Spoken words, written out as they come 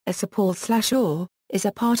a sepal/or, is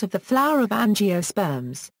a part of the flower of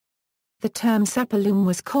angiosperms. The term sepalum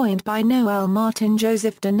was coined by Noël Martin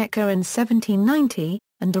Joseph de Necker in 1790,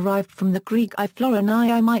 and derived from the Greek I-floron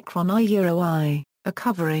I-micron I-I, a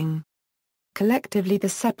covering. Collectively the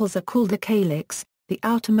sepals are called the calyx, the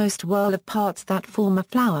outermost whorl of parts that form a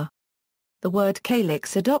flower. The word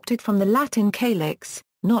calyx adopted from the Latin calix,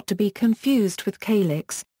 not to be confused with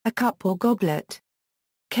calyx, a cup or goblet.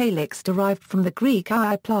 Calyx derived from the Greek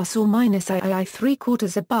II plus or minus II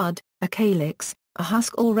 3/4 a bud, a calyx, a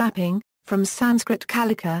husk or wrapping, from Sanskrit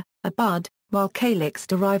kalika, a bud, while calyx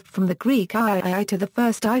derived from the Greek II to the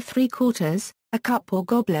first I 3/4, a cup or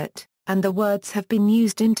goblet, and the words have been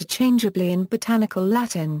used interchangeably in botanical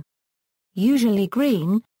Latin. Usually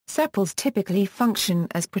green, sepals typically function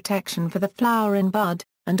as protection for the flower in bud,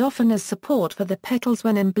 and often as support for the petals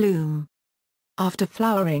when in bloom. After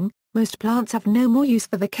flowering, most plants have no more use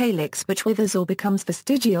for the calyx, which withers or becomes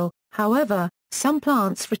vestigial. However, some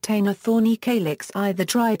plants retain a thorny calyx either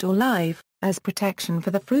dried or live, as protection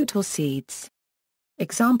for the fruit or seeds.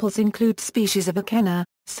 Examples include species of Echena,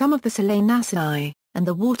 some of the Solanaceae, and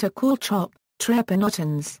the water caltrop,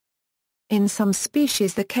 Treponotans. In some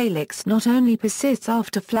species the calyx not only persists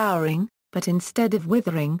after flowering, but instead of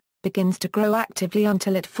withering, begins to grow actively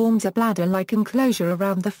until it forms a bladder-like enclosure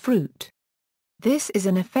around the fruit. This is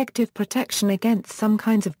an effective protection against some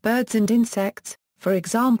kinds of birds and insects, for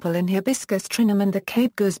example in Hibiscus trinum and the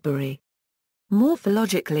Cape gooseberry.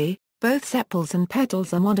 Morphologically, both sepals and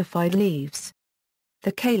petals are modified leaves.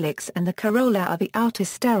 The calyx and the corolla are the outer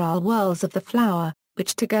sterile whorls of the flower,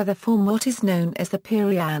 which together form what is known as the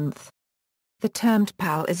perianth. The term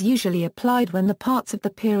Sepal is usually applied when the parts of the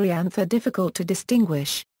perianth are difficult to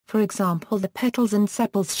distinguish, for example the petals and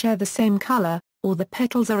sepals share the same color, or the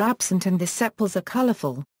petals are absent and the sepals are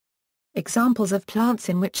colorful. Examples of plants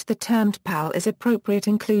in which the term Sepal is appropriate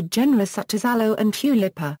include genera such as aloe and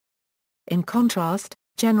tulipa. In contrast,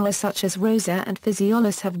 genera such as Rosa and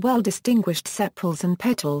Physiolus have well-distinguished sepals and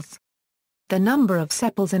petals. The number of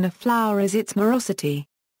sepals in a flower is its morosity.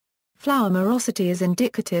 Flower morosity is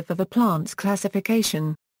indicative of a plant's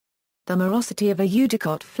classification. The morosity of a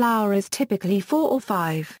eudicot flower is typically 4 or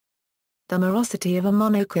 5. The morosity of a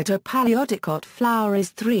monocot or paleodicot flower is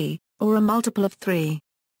 3, or a multiple of 3.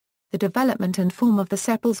 The development and form of the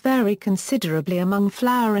sepals vary considerably among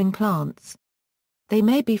flowering plants. They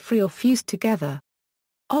may be free or fused together.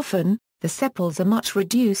 Often, the sepals are much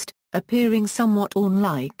reduced, appearing somewhat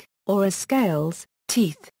awn-like, or as scales,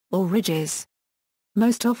 teeth, or ridges.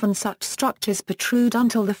 Most often such structures protrude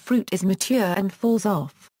until the fruit is mature and falls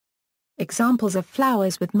off. Examples of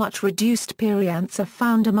flowers with much reduced perianths are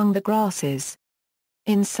found among the grasses.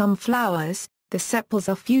 In some flowers, the sepals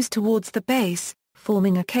are fused towards the base,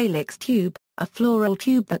 forming a calyx tube, a floral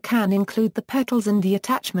tube that can include the petals and the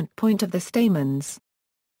attachment point of the stamens.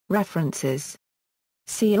 References.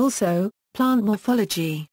 See also, Plant morphology.